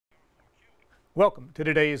Welcome to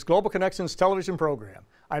today's Global Connections television program.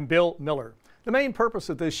 I'm Bill Miller. The main purpose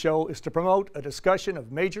of this show is to promote a discussion of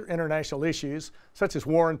major international issues such as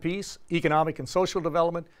war and peace, economic and social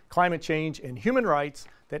development, climate change, and human rights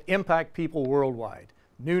that impact people worldwide.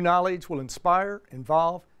 New knowledge will inspire,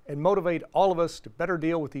 involve, and motivate all of us to better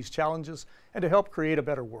deal with these challenges and to help create a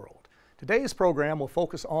better world. Today's program will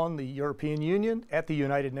focus on the European Union at the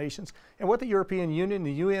United Nations and what the European Union and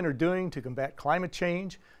the UN are doing to combat climate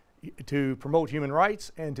change, to promote human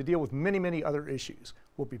rights, and to deal with many, many other issues.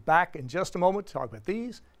 We'll be back in just a moment to talk about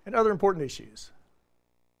these and other important issues.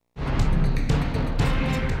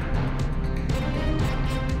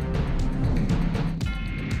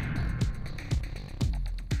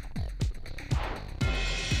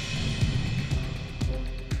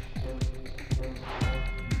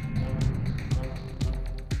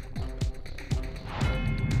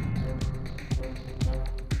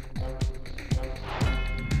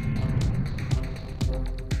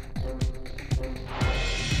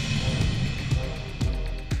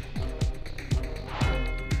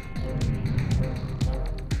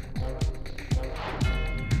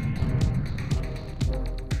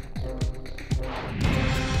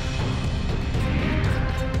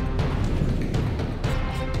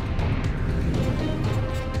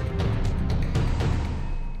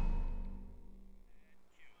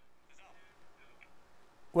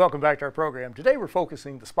 Welcome back to our program. Today we're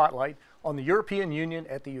focusing the spotlight on the European Union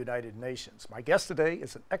at the United Nations. My guest today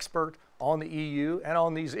is an expert on the EU and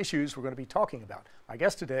on these issues we're going to be talking about. My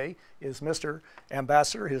guest today is Mr.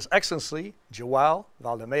 Ambassador, His Excellency Joao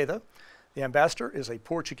Vale. The ambassador is a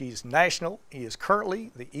Portuguese national. He is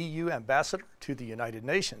currently the EU ambassador to the United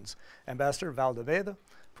Nations. Ambassador Vale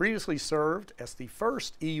previously served as the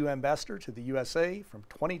first EU ambassador to the USA from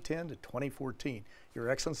 2010 to 2014. Your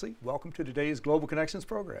Excellency, welcome to today's Global Connections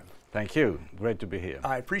program. Thank you. Great to be here.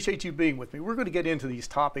 I appreciate you being with me. We're going to get into these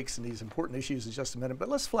topics and these important issues in just a minute, but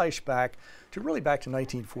let's flash back to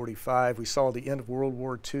 1945. We saw the end of World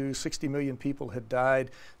War II. 60 million people had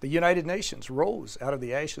died. The United Nations rose out of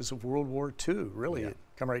the ashes of World War II. Really, it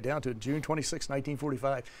come right down to it. June 26,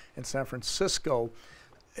 1945 in San Francisco.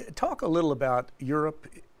 Talk a little about Europe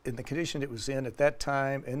in the condition it was in at that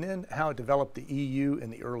time, and then how it developed the EU in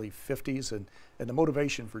the early 50s and the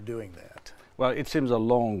motivation for doing that. Well, it seems a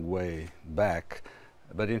long way back,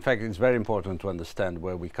 but in fact it's very important to understand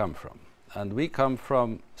where we come from. And we come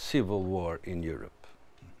from civil war in Europe.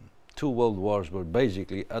 Two world wars were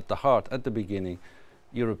basically at the heart, at the beginning,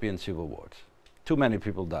 European civil wars. Too many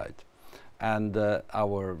people died. And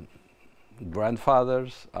our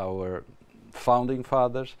grandfathers, our founding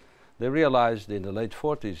fathers, they realized in the late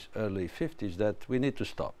 40s, early 50s that we need to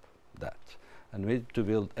stop that and we need to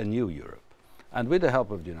build a new Europe. And with the help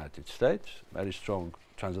of the United States, very strong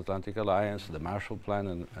transatlantic alliance, the Marshall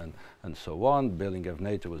Plan and so on, building of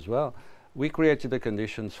NATO as well, we created the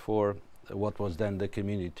conditions for what was then the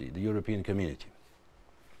community, the European community.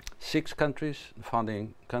 6 countries,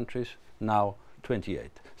 founding countries, now 28.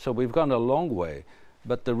 So we've gone a long way,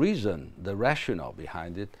 but the reason, the rationale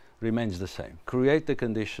behind it remains the same. Create the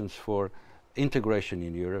conditions for integration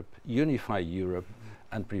in Europe, unify Europe,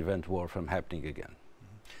 and prevent war from happening again.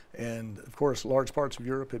 And of course, large parts of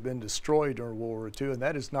Europe have been destroyed during World War II, and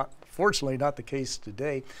that is not, fortunately, not the case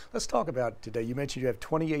today. Let's talk about today. You mentioned you have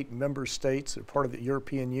 28 member states that are part of the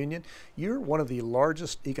European Union. You're one of the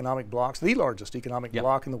largest economic blocs, the largest economic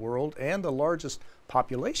bloc in the world, and the largest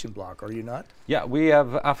population bloc, are you not? Yeah, we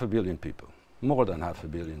have 500 million people. More than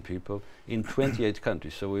 500 million people in 28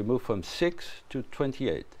 countries. So we moved from 6 to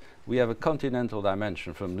 28. We have a continental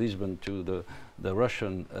dimension from Lisbon to the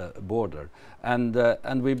Russian border.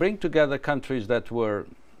 And we bring together countries that were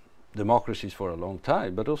democracies for a long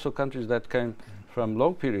time, but also countries that came from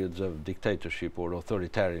long periods of dictatorship or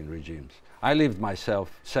authoritarian regimes. I lived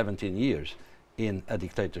myself 17 years in a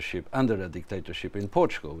dictatorship, under a dictatorship in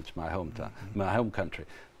Portugal, which is my hometown, my home country.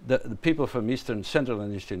 The people from Eastern, Central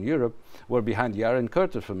and Eastern Europe were behind the Iron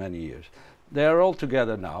Curtain for many years. They are all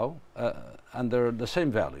together now under the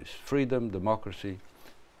same values: freedom, democracy,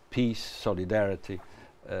 peace, solidarity,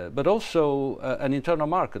 but also an internal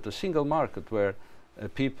market, a single market where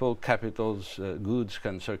people, capitals, goods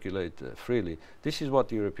can circulate freely. This is what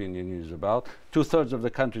the European Union is about. 2/3 of the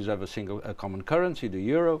countries have a common currency, the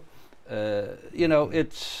euro. You know,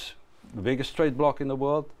 it's the biggest trade bloc in the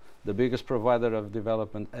world, the biggest provider of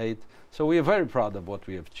development aid. So we are very proud of what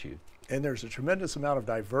we have achieved. And there's a tremendous amount of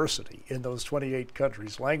diversity in those 28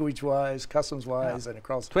 countries, language-wise, customs-wise, and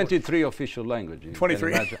across the 23 official languages.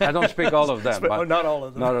 23? I don't speak all of them. But not all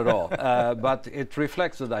of them. Not at all. But it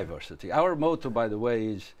reflects the diversity. Our motto, by the way,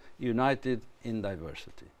 is united in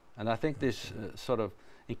diversity. And I think this sort of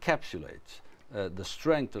encapsulates the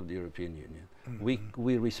strength of the European Union.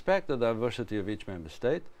 We respect the diversity of each member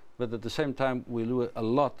state, but at the same time we do a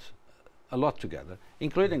lot together,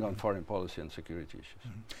 including on foreign policy and security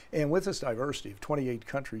issues. And with this diversity of 28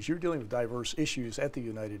 countries, you're dealing with diverse issues at the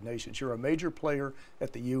United Nations. You're a major player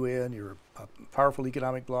at the UN, you're a powerful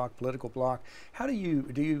economic bloc, political bloc. How do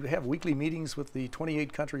you have weekly meetings with the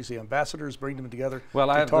 28 countries, the ambassadors, bring them together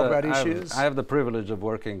to talk about issues? I have the privilege of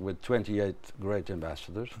working with 28 great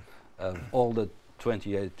ambassadors of all the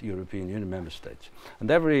 28 European Union member states. And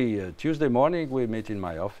every Tuesday morning we meet in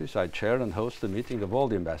my office. I chair and host a meeting of all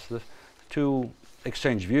the ambassadors to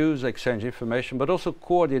exchange views, exchange information, but also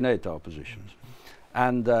coordinate our positions.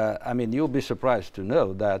 And I mean, you'll be surprised to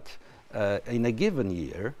know that in a given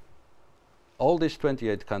year, all these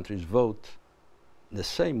 28 countries vote the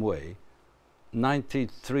same way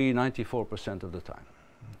 93, 94% of the time.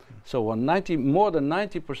 So on more than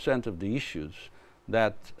 90% of the issues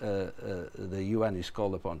that the UN is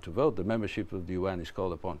called upon to vote, the membership of the UN is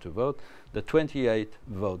called upon to vote, the 28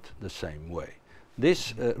 vote the same way.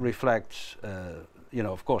 This reflects, you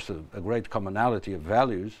know, of course, a great commonality of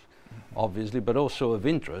values, obviously, but also of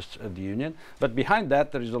interests of the Union. But behind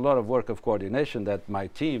that, there is a lot of work of coordination that my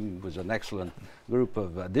team, with an excellent group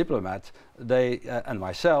of diplomats, and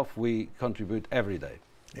myself, we contribute every day.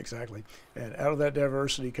 Exactly. And out of that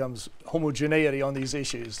diversity comes homogeneity on these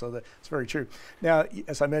issues, so that's very true. Now,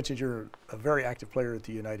 as I mentioned, you're a very active player at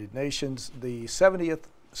the United Nations. The 70th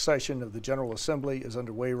session of the General Assembly is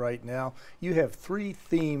underway right now. You have 3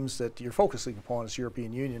 themes that you're focusing upon as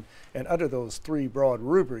European Union, and under those 3 broad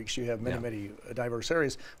rubrics you have many diverse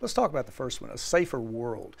areas. Let's talk about the first one, a safer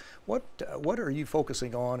world. What are you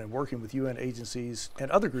focusing on and working with UN agencies and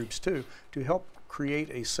other groups too to help create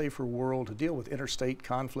a safer world to deal with interstate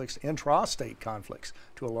conflicts, intra-state conflicts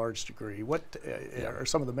to a large degree? What are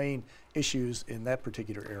some of the main issues in that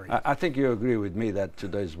particular area? I think you agree with me that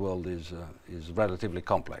today's world is relatively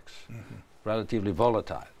complex, relatively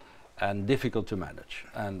volatile, and difficult to manage.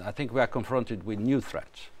 And I think we are confronted with new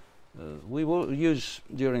threats. We were used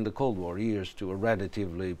during the Cold War years to a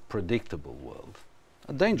relatively predictable world,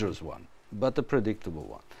 a dangerous one, but a predictable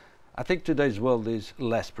one. I think today's world is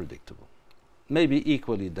less predictable, maybe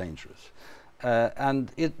equally dangerous,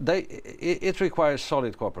 and it requires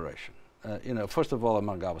solid cooperation. You know, first of all,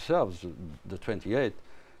 among ourselves, the 28,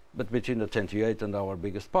 but between the 28 and our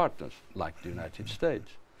biggest partners, like the United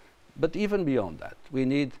States. But even beyond that, we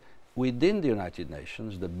need, within the United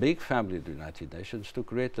Nations, the big family of the United Nations, to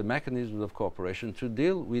create the mechanisms of cooperation to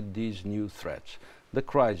deal with these new threats, the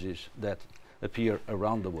crises that appear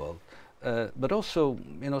around the world. But also,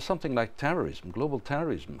 you know, something like terrorism, global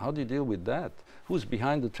terrorism. How do you deal with that? Who's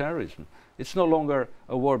behind the terrorism? It's no longer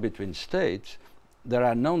a war between states. There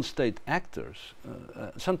are non-state actors.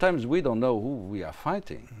 Sometimes we don't know who we are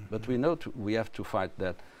fighting, but we know we have to fight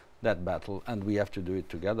that battle, and we have to do it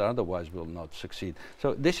together, otherwise we'll not succeed.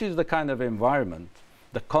 So this is the kind of environment,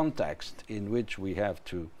 the context in which we have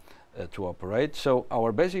to operate. So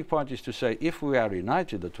our basic point is to say, if we are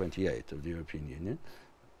united, the 28 of the European Union,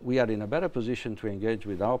 we are in a better position to engage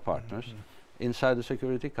with our partners inside the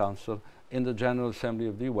Security Council, in the General Assembly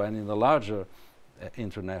of the UN, in the larger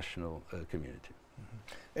international community.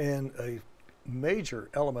 And a major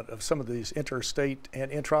element of some of these interstate and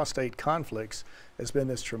intrastate conflicts has been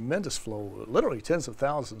this tremendous flow, literally tens of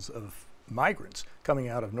thousands of migrants coming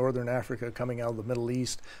out of Northern Africa, coming out of the Middle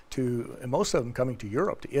East, and most of them coming to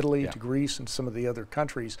Europe, to Italy, to Greece, and some of the other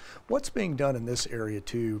countries. What's being done in this area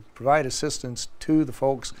to provide assistance to the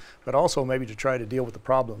folks, but also maybe to try to deal with the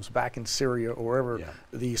problems back in Syria or wherever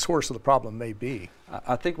the source of the problem may be?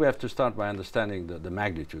 I think we have to start by understanding the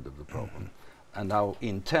magnitude of the problem and how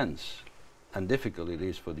intense and difficult it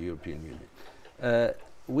is for the European Union.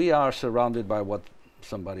 We are surrounded by what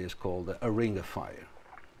somebody has called a ring of fire.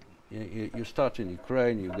 You start in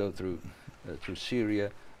Ukraine, you go through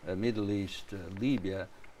Syria, Middle East, Libya.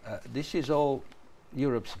 This is all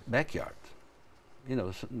Europe's backyard. You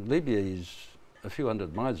know, Libya is a few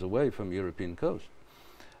hundred miles away from European coast.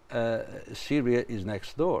 Syria is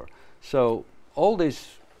next door. So all these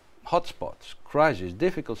hotspots, crises,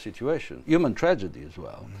 difficult situation, human tragedy as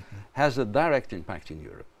well, has a direct impact in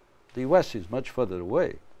Europe. The US is much further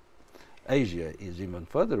away. Asia is even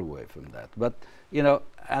further away from that. But, you know,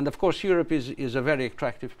 and of course Europe is a very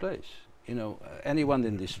attractive place. You know, anyone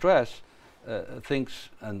in distress thinks,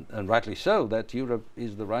 and rightly so, that Europe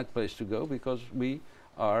is the right place to go because we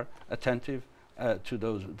are attentive to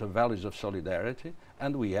the values of solidarity,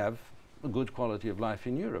 and we have a good quality of life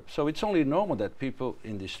in Europe. So it's only normal that people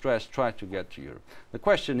in distress try to get to Europe. The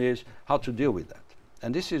question is how to deal with that.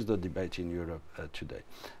 And this is the debate in Europe today.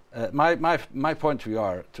 My point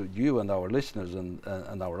to you and our listeners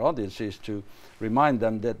and our audience is to remind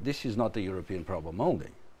them that this is not a European problem only.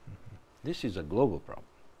 This is a global problem,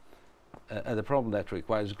 and a problem that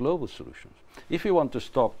requires global solutions. If you want to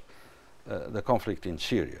stop the conflict in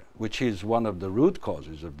Syria, which is one of the root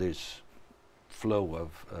causes of this flow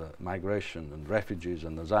of migration and refugees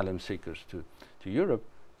and asylum seekers to Europe,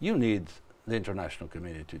 you need the international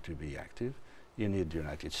community to be active. You need the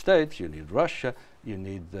United States, you need Russia, you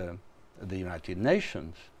need the United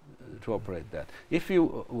Nations to operate that. If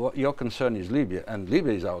your concern is Libya, and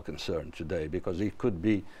Libya is our concern today because it could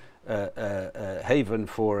be a haven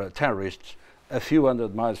for terrorists a few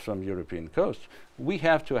hundred miles from European coast, we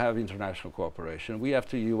have to have international cooperation. We have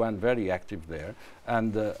to UN very active there,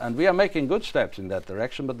 and we are making good steps in that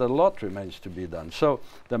direction, but a lot remains to be done. So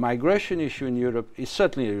the migration issue in Europe is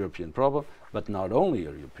certainly a European problem, but not only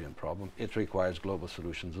a European problem, it requires global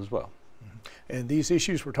solutions as well. And these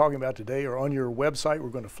issues we're talking about today are on your website. We're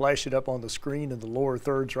going to flash it up on the screen in the lower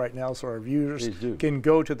thirds right now so our viewers can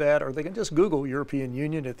go to that, or they can just Google European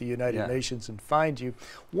Union at the United Nations and find you.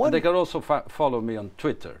 And they can also follow me on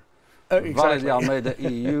Twitter. Exactly. Vale Almeida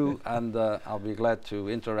EU, and I'll be glad to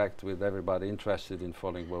interact with everybody interested in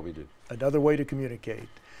following what we do. Another way to communicate.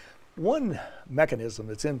 One mechanism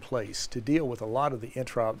that's in place to deal with a lot of the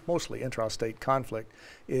mostly intrastate conflict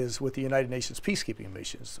is with the United Nations peacekeeping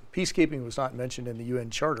missions. Peacekeeping was not mentioned in the UN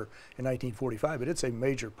Charter in 1945, but it's a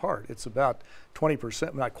major part. It's about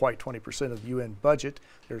 20%, not quite 20% of the UN budget.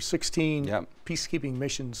 There are 16 peacekeeping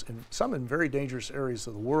missions, and some in very dangerous areas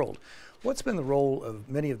of the world. What's been the role of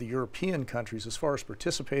many of the European countries as far as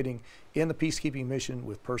participating in the peacekeeping mission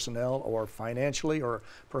with personnel or financially, or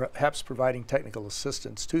perhaps providing technical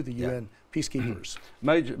assistance to the UN peacekeepers?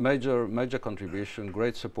 Major contribution,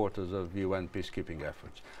 great supporters of UN peacekeeping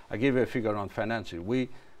efforts. I give you a figure on financing. We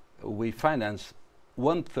finance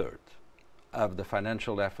 1/3 of the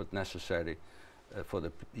financial effort necessary for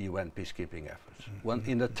the UN peacekeeping efforts.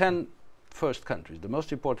 In the 10 first countries, the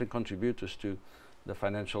most important contributors to the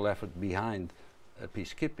financial effort behind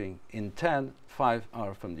peacekeeping, in 10, 5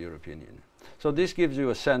 are from the European Union. So this gives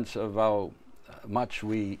you a sense of how much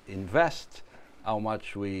we invest, how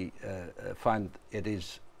much we find it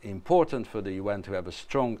is important for the UN to have a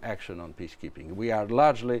strong action on peacekeeping. We are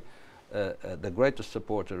largely the greatest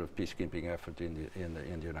supporter of peacekeeping effort in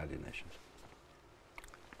the United Nations.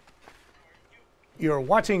 You're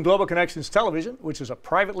watching Global Connections Television, which is a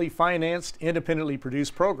privately financed, independently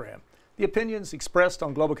produced program. The opinions expressed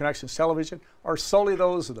on Global Connections Television are solely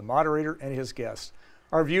those of the moderator and his guests.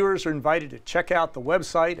 Our viewers are invited to check out the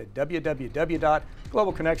website at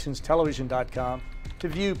www.globalconnectionstelevision.com to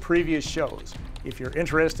view previous shows. If you're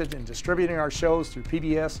interested in distributing our shows through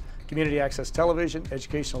PBS, Community Access Television,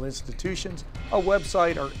 educational institutions, a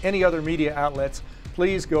website, or any other media outlets,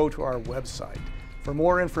 please go to our website. For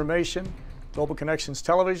more information, Global Connections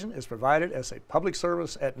Television is provided as a public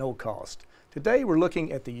service at no cost. Today we're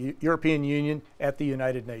looking at the European Union at the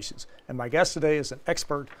United Nations, and my guest today is an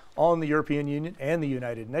expert on the European Union and the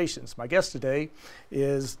United Nations. My guest today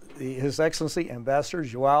is His Excellency Ambassador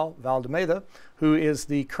Joao Vale, who is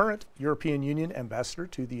the current European Union Ambassador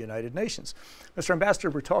to the United Nations. Mr. Ambassador,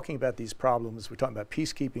 we're talking about these problems. We're talking about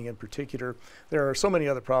peacekeeping in particular. There are so many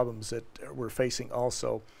other problems that we're facing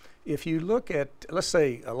also. If you look at, let's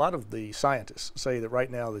say, a lot of the scientists say that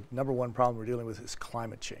right now the #1 problem we're dealing with is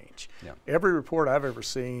climate change. Every report I've ever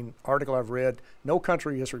seen, article I've read, no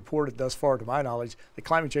country has reported thus far, to my knowledge, that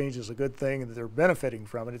climate change is a good thing and that they're benefiting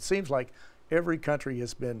from it. It seems like every country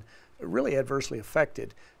has been really adversely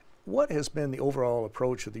affected. What has been the overall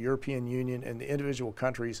approach of the European Union and the individual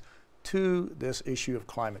countries to this issue of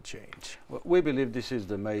climate change? Well, we believe this is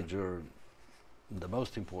the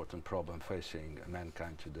most important problem facing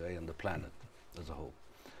mankind today and the planet as a whole.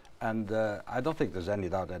 And I don't think there's any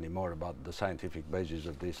doubt anymore about the scientific basis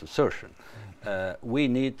of this assertion. We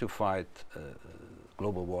need to fight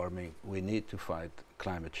global warming, we need to fight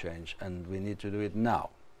climate change, and we need to do it now.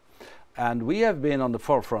 And we have been on the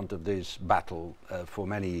forefront of this battle for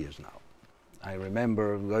many years now. I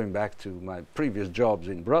remember going back to my previous jobs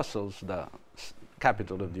in Brussels, the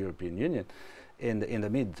capital of the European Union, in the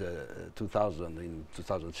mid-2000, in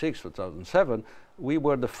 2006, 2007, we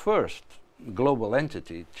were the first global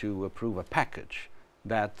entity to approve a package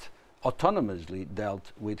that autonomously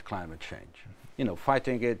dealt with climate change. You know,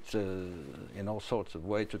 fighting it in all sorts of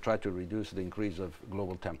ways to try to reduce the increase of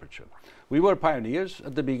global temperature. We were pioneers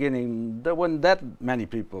at the beginning. There weren't that many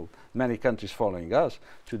people, many countries following us.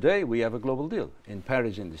 Today we have a global deal. In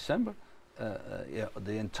Paris in December,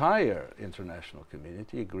 the entire international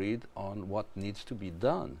community agreed on what needs to be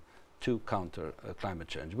done to counter climate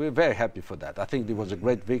change. We're very happy for that. I think it was a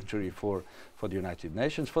great victory for the United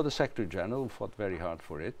Nations, for the Secretary General, who fought very hard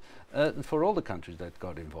for it, for all the countries that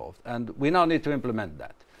got involved. And we now need to implement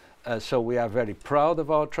that. So we are very proud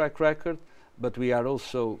of our track record, but we are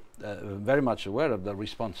also very much aware of the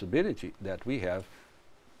responsibility that we have,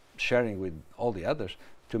 sharing with all the others,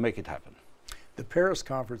 to make it happen. The Paris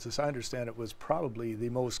conference, as I understand it, was probably the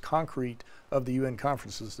most concrete of the UN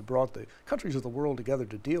conferences that brought the countries of the world together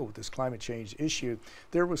to deal with this climate change issue.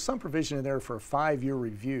 There was some provision in there for a 5-year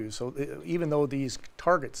review. So even though these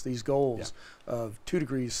targets, these goals of 2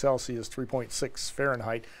 degrees Celsius, 3.6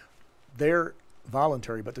 Fahrenheit, they're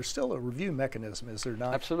voluntary, but there's still a review mechanism, is there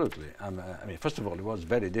not? Absolutely. I mean, first of all, it was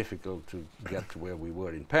very difficult to get to where we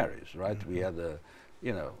were in Paris, right? We had a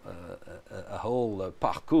whole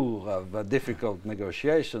parcours of difficult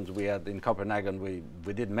negotiations. We had in Copenhagen,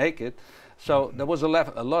 we didn't make it. So there was a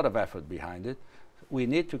lot of effort behind it. We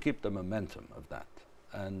need to keep the momentum of that.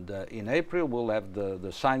 And in April, we'll have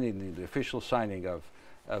the signing, the official signing of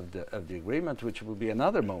the agreement, which will be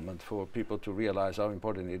another moment for people to realize how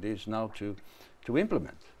important it is now to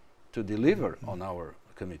implement, to deliver on our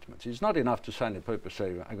commitments. It's not enough to sign a paper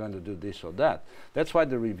saying, I'm going to do this or that. That's why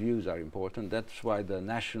the reviews are important. That's why the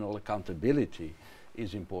national accountability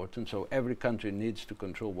is important. So every country needs to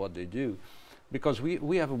control what they do, because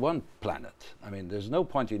we have one planet. I mean, there's no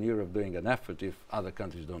point in Europe doing an effort if other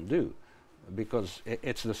countries don't do, because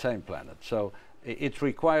it's the same planet. So it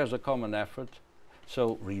requires a common effort.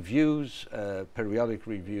 So reviews, periodic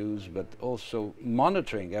reviews, but also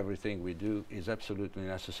monitoring everything we do is absolutely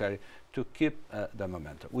necessary to keep the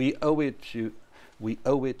momentum. We owe it to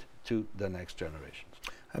the next generations.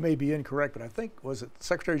 I may be incorrect, but I think, was it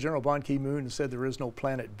Secretary General Ban Ki-moon said there is no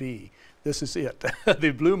planet B. This is it.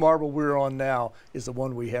 The blue marble we're on now is the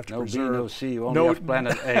one we have to preserve. No B, no C, you only have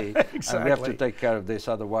planet A. Exactly. And we have to take care of this,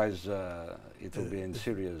 otherwise it will be in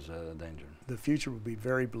serious danger. The future will be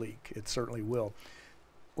very bleak. It certainly will.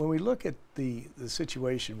 When we look at the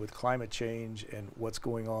situation with climate change and what's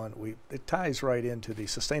going on, it ties right into the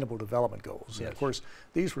Sustainable Development Goals. Yes. And of course,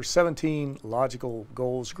 these were 17 logical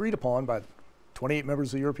goals agreed upon by 28 members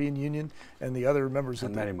of the European Union and the other members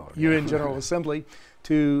of the UN General Assembly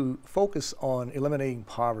to focus on eliminating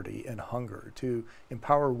poverty and hunger, to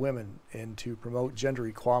empower women and to promote gender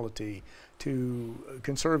equality, to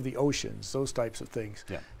conserve the oceans, those types of things.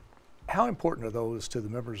 Yeah. How important are those to the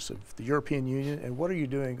members of the European Union, and what are you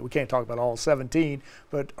doing? We can't talk about all 17,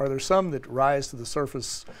 but are there some that rise to the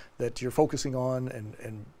surface that you're focusing on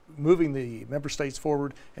and moving the member states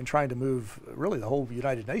forward and trying to move really the whole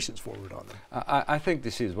United Nations forward on them? I think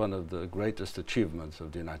this is one of the greatest achievements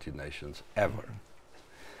of the United Nations ever.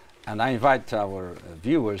 And I invite our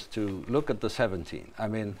viewers to look at the 17. I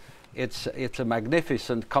mean, it's a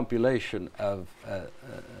magnificent compilation of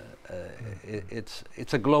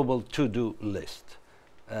it's a global to-do list,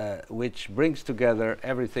 which brings together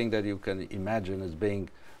everything that you can imagine as being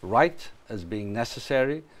right, as being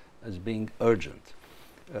necessary, as being urgent.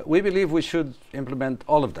 We believe we should implement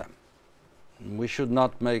all of them. We should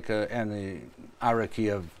not make any hierarchy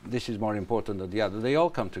of this is more important than the other. They all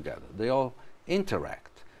come together. They all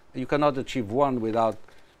interact. You cannot achieve one without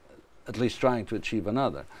at least trying to achieve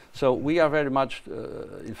another. So we are very much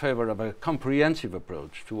in favor of a comprehensive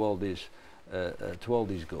approach to all these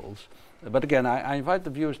goals. But again, I invite the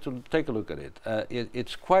viewers to take a look at it.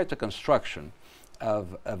 It's quite a construction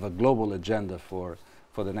of a global agenda for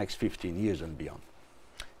the next 15 years and beyond.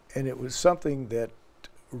 And it was something that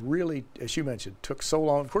really, as you mentioned, took so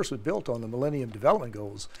long. Of course, it was built on the Millennium Development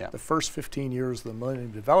Goals, the first 15 years of the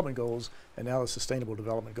Millennium Development Goals, and now the Sustainable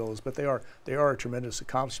Development Goals. But they are a tremendous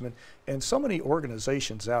accomplishment. And so many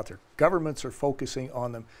organizations out there, governments are focusing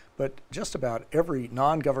on them, but just about every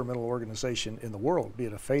non-governmental organization in the world, be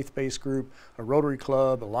it a faith-based group, a Rotary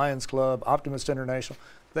Club, a Lions Club, Optimist International,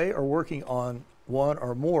 they are working on one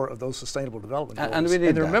or more of those Sustainable Development Goals. And we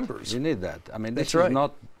need their members. We need that. I mean, this That's is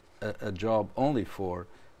not a job only for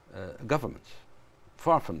governments.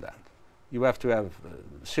 Far from that. You have to have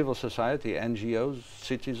civil society, NGOs,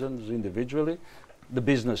 citizens individually, the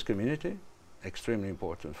business community, extremely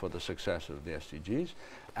important for the success of the SDGs,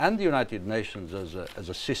 and the United Nations as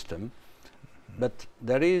a system. But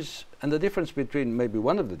there is, and the difference between, maybe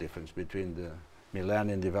one of the difference between the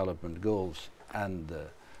Millennium Development Goals and the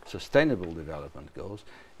Sustainable Development Goals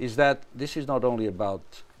is that this is not only about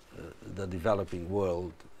the developing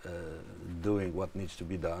world doing what needs to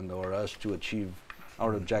be done, or us to achieve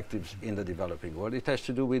our objectives in the developing world. It has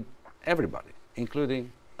to do with everybody,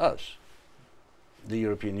 including us, the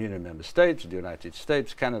European Union member states, the United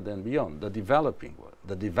States, Canada and beyond, the developing world,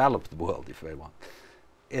 the developed world if they want.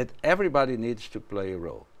 Everybody needs to play a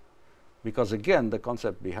role. Because again, the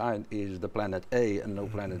concept behind is the planet A and no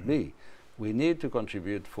planet B. We need to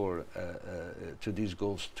contribute to these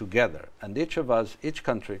goals together. And each of us, each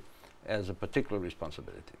country, has a particular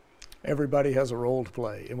responsibility. Everybody has a role to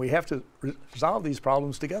play, and we have to resolve these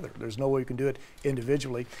problems together. There's no way you can do it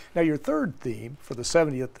individually. Now, your third theme for the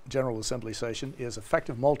 70th General Assembly session is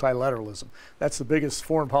effective multilateralism. That's the biggest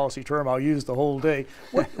foreign policy term I'll use the whole day.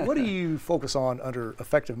 What do you focus on under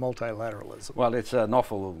effective multilateralism? Well, it's an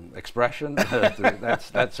awful expression.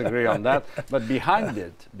 Let's agree on that. But behind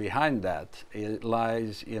that, it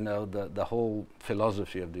lies, you know, the whole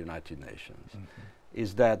philosophy of the United Nations.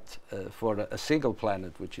 Is that for a single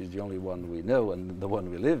planet, which is the only one we know and the one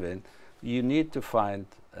we live in, you need to find,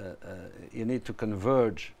 you need to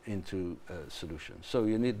converge into solutions. So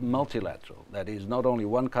you need multilateral. That is, not only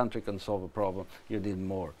one country can solve a problem, you need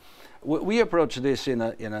more. We approach this in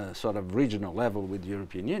a sort of regional level with the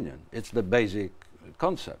European Union. It's the basic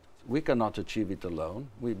concept. We cannot achieve it alone.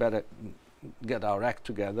 We better get our act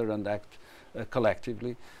together and act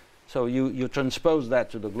collectively. So you transpose that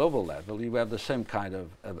to the global level, you have the same kind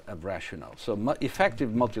of rationale. So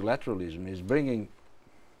effective multilateralism is bringing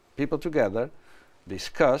people together,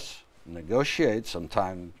 discuss, negotiate,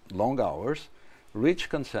 sometimes long hours, reach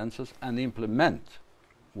consensus, and implement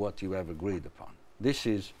what you have agreed upon. This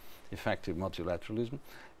is effective multilateralism.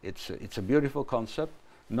 It's a beautiful concept,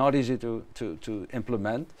 not easy to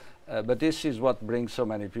implement, but this is what brings so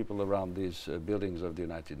many people around these buildings of the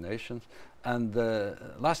United Nations. And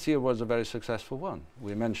last year was a very successful one.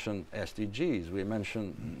 We mentioned SDGs, we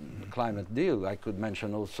mentioned the climate deal. I could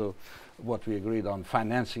mention also what we agreed on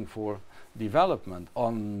financing for development,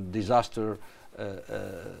 on disaster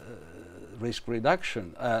risk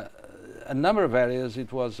reduction. A number of areas,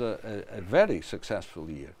 it was a very successful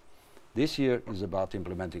year. This year is about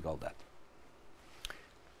implementing all that.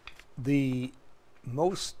 The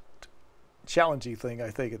most challenging thing, I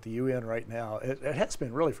think, at the UN right now, it has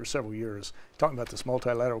been really for several years, talking about this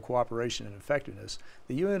multilateral cooperation and effectiveness.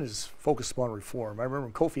 The UN is focused upon reform. I remember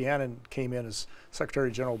when Kofi Annan came in as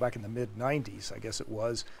Secretary General back in the mid-90s, I guess it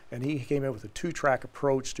was, and he came in with a two-track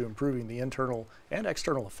approach to improving the internal and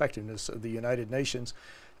external effectiveness of the United Nations.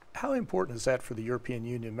 How important is that for the European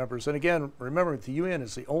Union members? And again, remember, the UN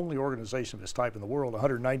is the only organization of its type in the world,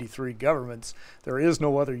 193 governments. There is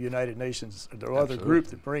no other United Nations, no other group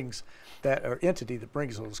that brings that, or entity that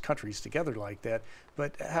brings those countries together like that.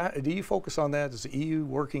 But how, do you focus on that? Is the EU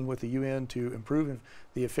working with the UN to improve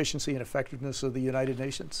the efficiency and effectiveness of the United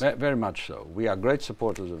Nations? Very much so. We are great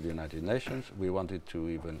supporters of the United Nations. We want it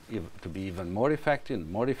to be even more effective,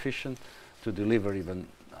 more efficient, to deliver even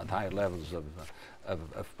at higher levels of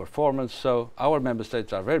performance. So our member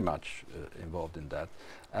states are very much involved in that,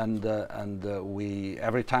 and we,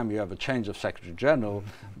 every time you have a change of Secretary General,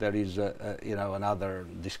 there is you know, another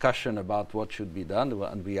discussion about what should be done,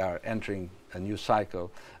 and we are entering a new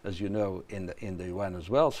cycle, as you know, in the UN as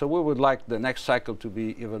well. So we would like the next cycle to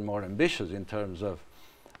be even more ambitious in terms of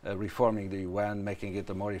reforming the UN, making it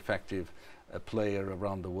a more effective player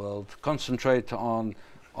around the world, concentrate on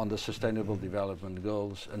the Sustainable Development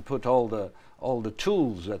Goals, and put all the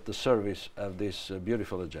tools at the service of this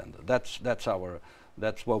beautiful agenda.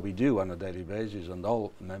 That's what we do on a daily basis, and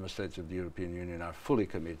all member states of the European Union are fully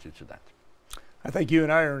committed to that. I think you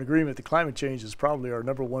and I are in agreement that climate change is probably our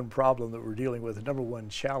 #1 problem that we're dealing with, the #1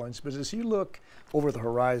 challenge. But as you look over the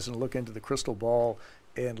horizon, look into the crystal ball,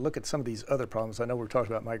 and look at some of these other problems. I know we're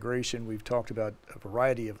talking about migration, we've talked about a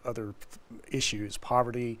variety of other issues,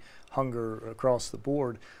 poverty, hunger across the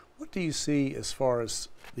board. What do you see as far as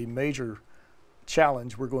the major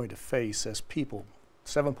challenge we're going to face as people,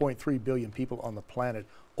 7.3 billion people on the planet,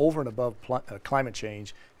 over and above climate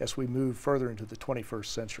change, as we move further into the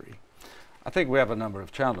 21st century? I think we have a number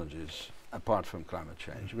of challenges apart from climate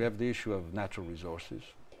change. We have the issue of natural resources,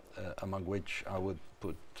 among which I would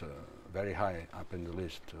put very high up in the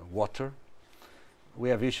list water. We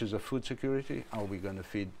have issues of food security. Are we going to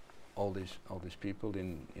feed all these people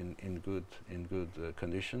in good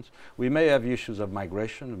conditions? We may have issues of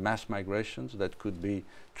migration, mass migrations, that could be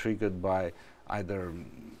triggered by either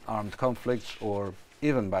armed conflicts or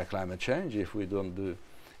even by climate change if we don't do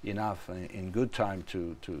enough in good time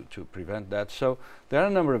to prevent that. So there are a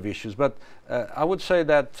number of issues, but I would say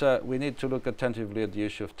that we need to look attentively at the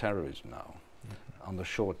issue of terrorism now, on the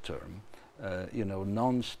short term. You know,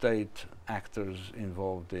 non-state actors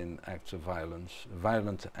involved in acts of violence,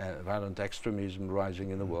 violent extremism rising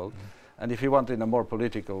in the world, and if you want, in a more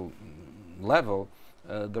political level,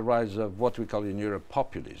 the rise of what we call in Europe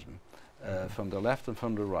populism, from the left and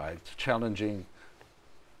from the right, challenging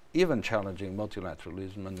even challenging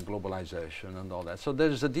multilateralism and globalization and all that. So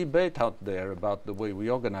there's a debate out there about the way we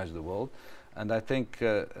organize the world. And I think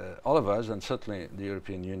all of us, and certainly the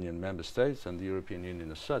European Union member states and the European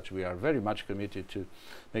Union as such, we are very much committed to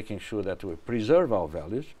making sure that we preserve our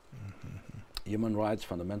values, human rights,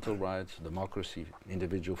 fundamental rights, democracy,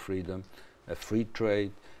 individual freedom, free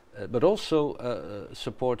trade, but also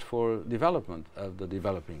support for development of the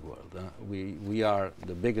developing world. We are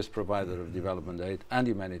the biggest provider of development aid and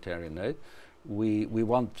humanitarian aid. We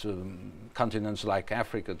want continents like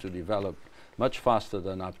Africa to develop much faster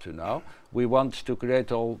than up to now. We want to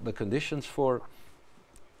create all the conditions for,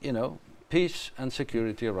 peace and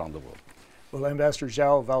security around the world. Well, Ambassador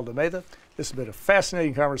Joao Vale, this has been a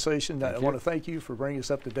fascinating conversation. I want to thank you for bringing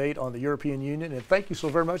us up to date on the European Union, and thank you so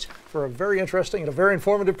very much for a very interesting and a very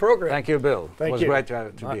informative program. Thank you, Bill. Thank you. It was great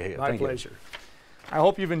to be here. My pleasure. I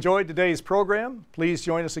hope you've enjoyed today's program. Please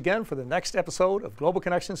join us again for the next episode of Global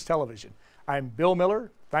Connections Television. I'm Bill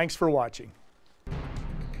Miller. Thanks for watching.